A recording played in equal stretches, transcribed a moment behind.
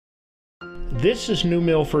This is New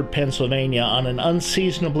Milford, Pennsylvania on an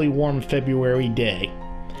unseasonably warm February day.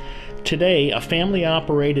 Today, a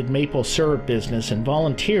family-operated maple syrup business and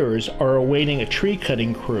volunteers are awaiting a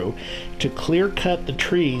tree-cutting crew to clear-cut the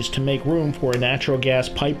trees to make room for a natural gas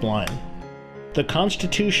pipeline. The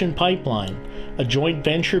Constitution Pipeline, a joint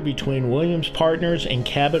venture between Williams Partners and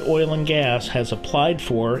Cabot Oil and Gas, has applied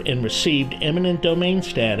for and received eminent domain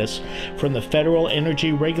status from the Federal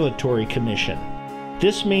Energy Regulatory Commission.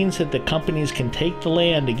 This means that the companies can take the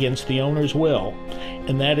land against the owner's will,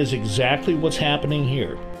 and that is exactly what's happening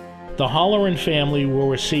here. The Holleran family will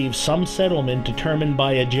receive some settlement determined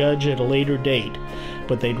by a judge at a later date,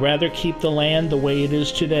 but they'd rather keep the land the way it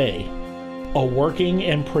is today, a working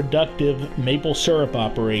and productive maple syrup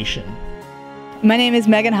operation. My name is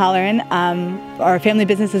Megan Holleran. Our family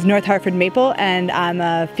business is North Hartford Maple, and I'm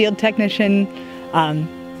a field technician,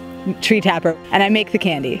 tree tapper, and I make the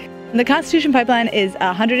candy. The Constitution Pipeline is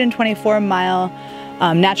a 124-mile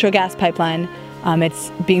natural gas pipeline. It's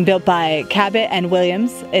being built by Cabot and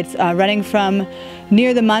Williams. It's running from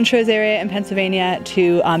near the Montrose area in Pennsylvania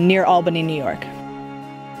to near Albany, New York.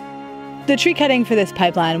 The tree cutting for this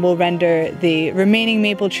pipeline will render the remaining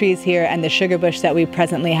maple trees here and the sugar bush that we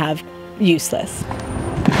presently have useless.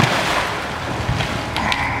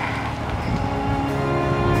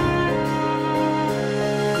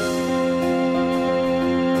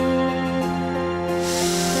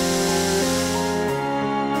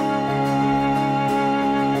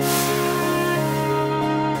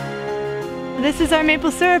 This is our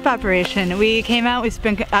maple syrup operation. We've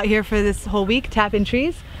been out here for this whole week tapping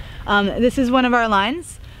trees. This is one of our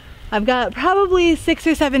lines. I've got probably 6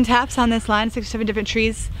 or 7 taps on this line, 6 or 7 different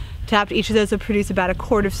trees tapped. Each of those will produce about a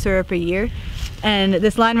quart of syrup a year. And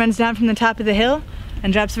this line runs down from the top of the hill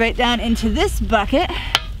and drops right down into this bucket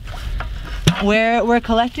where we're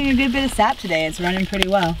collecting a good bit of sap today. It's running pretty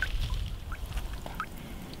well.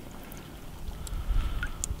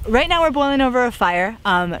 Right now we're boiling over a fire.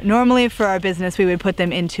 Normally for our business we would put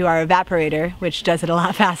them into our evaporator, which does it a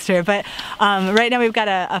lot faster, but right now we've got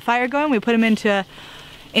a fire going. We put them into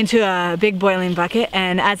a big boiling bucket,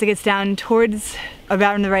 and as it gets down towards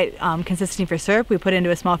around the right consistency for syrup, we put it into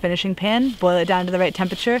a small finishing pan, boil it down to the right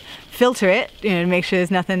temperature, filter it, to make sure there's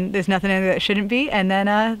nothing in there that shouldn't be, and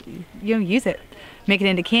then use it. Make it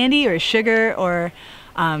into candy or sugar or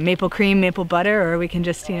maple cream, maple butter, or we can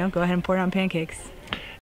just go ahead and pour it on pancakes.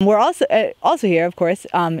 We're also here, of course,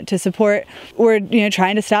 to support. We're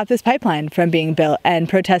trying to stop this pipeline from being built and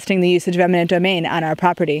protesting the usage of eminent domain on our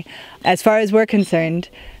property. As far as we're concerned,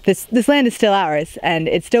 this land is still ours and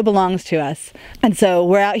it still belongs to us. And so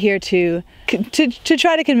we're out here to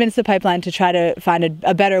try to convince the pipeline to try to find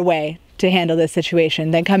a better way to handle this situation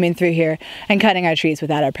than coming through here and cutting our trees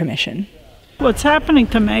without our permission. What's happening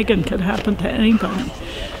to Megan could happen to anybody.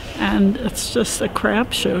 And it's just a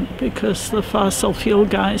crapshoot because the fossil fuel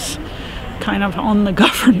guys kind of own the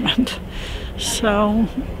government. So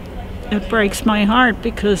it breaks my heart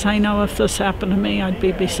because I know if this happened to me, I'd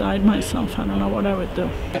be beside myself. I don't know what I would do.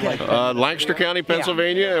 Lancaster County,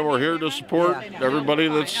 Pennsylvania, and we're here to support everybody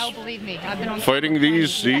that's fighting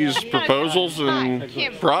these proposals and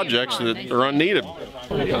projects that are unneeded.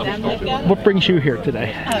 What brings you here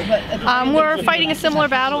today? We're fighting a similar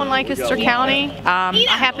battle in Lancaster County. I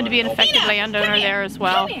happen to be an affected landowner there as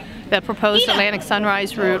well. The proposed Atlantic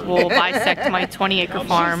Sunrise route will bisect my 20-acre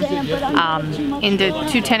farm into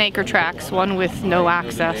 2 10-acre tracts, one with no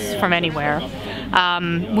access from anywhere.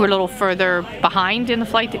 We're a little further behind in the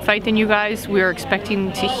fight than you guys. We're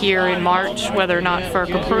expecting to hear in March whether or not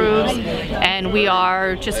FERC approves, and we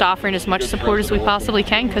are just offering as much support as we possibly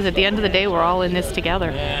can because at the end of the day we're all in this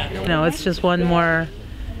together. It's just one more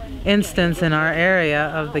instance in our area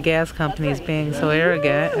of the gas companies being so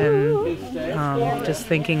arrogant and just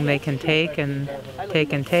thinking they can take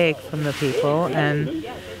from the people, and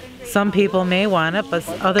some people may want it but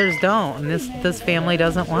others don't, and this family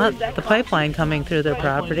doesn't want the pipeline coming through their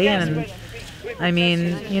property. And I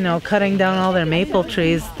mean, cutting down all their maple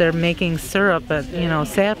trees, they're making syrup,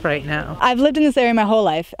 sap right now. I've lived in this area my whole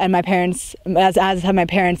life, and my parents, as have my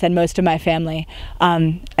parents and most of my family,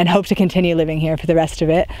 and hope to continue living here for the rest of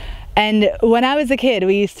it. And when I was a kid,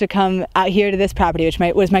 we used to come out here to this property, which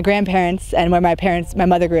was my grandparents and where my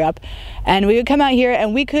mother grew up. And we would come out here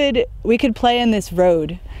and we could play in this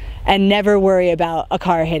road and never worry about a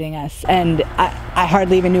car hitting us. And I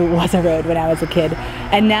hardly even knew it was a road when I was a kid.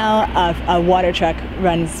 And now a water truck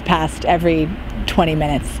runs past every 20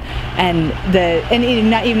 minutes. And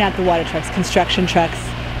not even at the water trucks, construction trucks,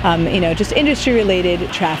 just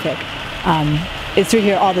industry-related traffic. is through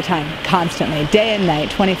here all the time, constantly, day and night,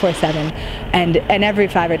 24/7, and every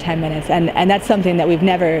 5 or 10 minutes, and that's something that we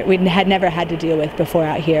had never had to deal with before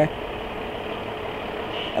out here.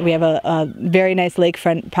 We have a very nice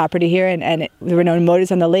lakefront property here, and there were no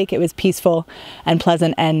motors on the lake. It was peaceful and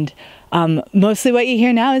pleasant, and mostly what you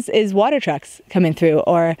hear now is water trucks coming through,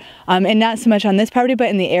 or and not so much on this property, but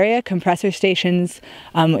in the area, compressor stations,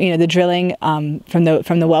 the drilling from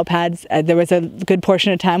the well pads. There was a good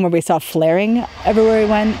portion of time where we saw flaring everywhere we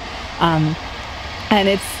went, and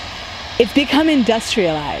it's become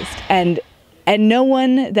industrialized, and no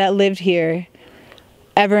one that lived here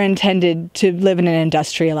ever intended to live in an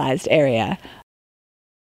industrialized area.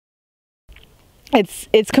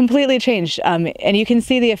 It's completely changed, and you can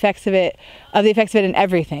see the effects of it in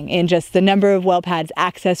everything, in just the number of well pads,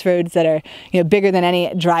 access roads that are bigger than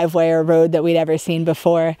any driveway or road that we'd ever seen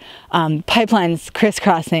before, pipelines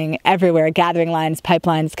crisscrossing everywhere, gathering lines,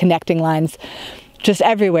 pipelines, connecting lines, just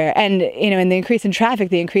everywhere, and and the increase in traffic,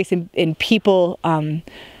 the increase in people.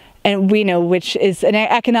 And we know, which is an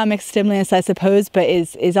economic stimulus, I suppose, but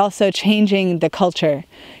is also changing the culture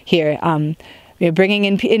here. Bringing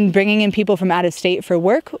in people from out of state for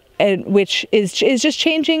work, which is just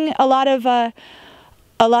changing a lot of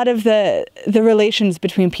the relations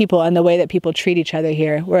between people and the way that people treat each other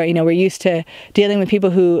here. Where we're used to dealing with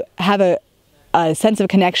people who have a sense of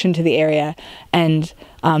connection to the area, and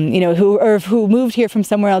who moved here from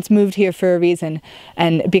somewhere else, moved here for a reason,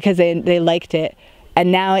 and because they liked it. And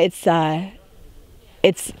now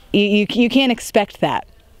you can't expect that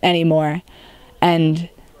anymore, and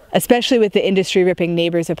especially with the industry ripping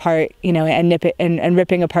neighbors apart, and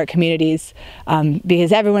ripping apart communities,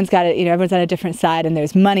 because everyone's got it, everyone's on a different side, and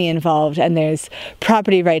there's money involved, and there's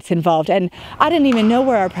property rights involved. And I didn't even know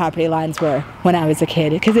where our property lines were when I was a kid,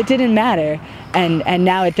 because it didn't matter, and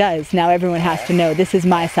now it does. Now everyone has to know, this is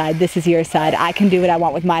my side, this is your side. I can do what I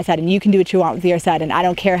want with my side, and you can do what you want with your side, and I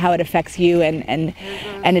don't care how it affects you. And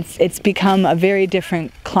it's become a very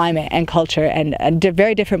different climate and culture, and a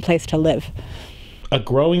very different place to live. A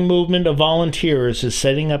growing movement of volunteers is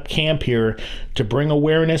setting up camp here to bring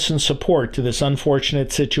awareness and support to this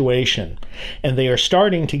unfortunate situation, and they are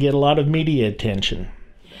starting to get a lot of media attention.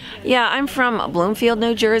 Yeah, I'm from Bloomfield,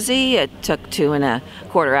 New Jersey. It took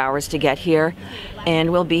 2.25 hours to get here,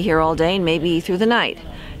 and we'll be here all day and maybe through the night.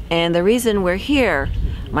 And the reason we're here,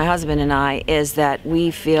 my husband and I, is that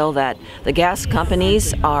we feel that the gas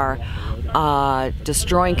companies are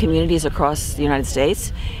destroying communities across the United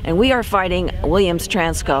States, and we are fighting Williams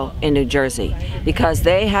Transco in New Jersey because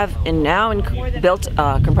they have now built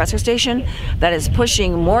a compressor station that is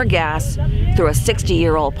pushing more gas through a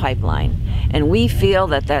 60-year-old pipeline, and we feel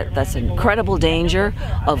that that's an incredible danger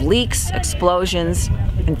of leaks, explosions,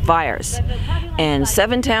 and fires. And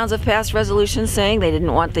 7 towns have passed resolutions saying they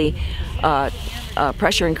didn't want the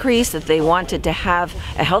pressure increase, that they wanted to have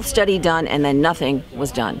a health study done, and then nothing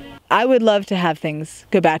was done. I would love to have things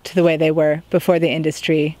go back to the way they were before the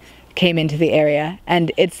industry came into the area,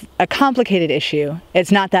 and it's a complicated issue. It's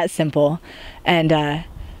not that simple, and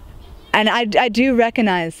I do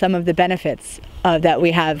recognize some of the benefits that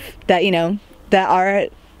we have, that that are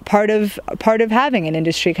part of having an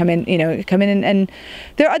industry come in, and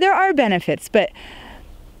there are benefits, but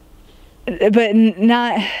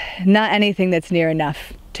not anything that's near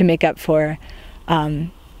enough to make up for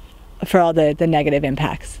all the negative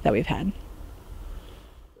impacts that we've had.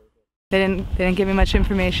 They didn't give me much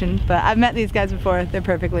information, but I've met these guys before. They're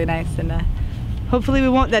perfectly nice, and hopefully we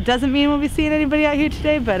won't. That doesn't mean we'll be seeing anybody out here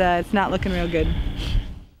today, but it's not looking real good.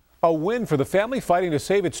 A win for the family fighting to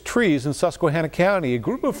save its trees in Susquehanna County. A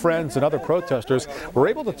group of friends and other protesters were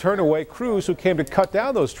able to turn away crews who came to cut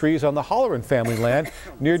down those trees on the Holleran family land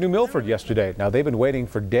near New Milford yesterday. Now, they've been waiting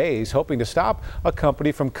for days, hoping to stop a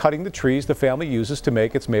company from cutting the trees the family uses to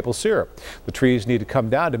make its maple syrup. The trees need to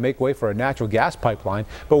come down to make way for a natural gas pipeline,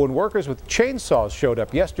 but when workers with chainsaws showed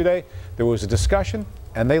up yesterday, there was a discussion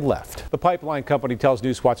and they left. The pipeline company tells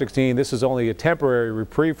Newswatch 16 this is only a temporary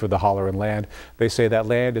reprieve for the Holleran land. They say that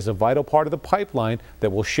land is a vital part of the pipeline that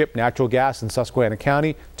will ship natural gas in Susquehanna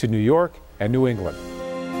County to New York and New England.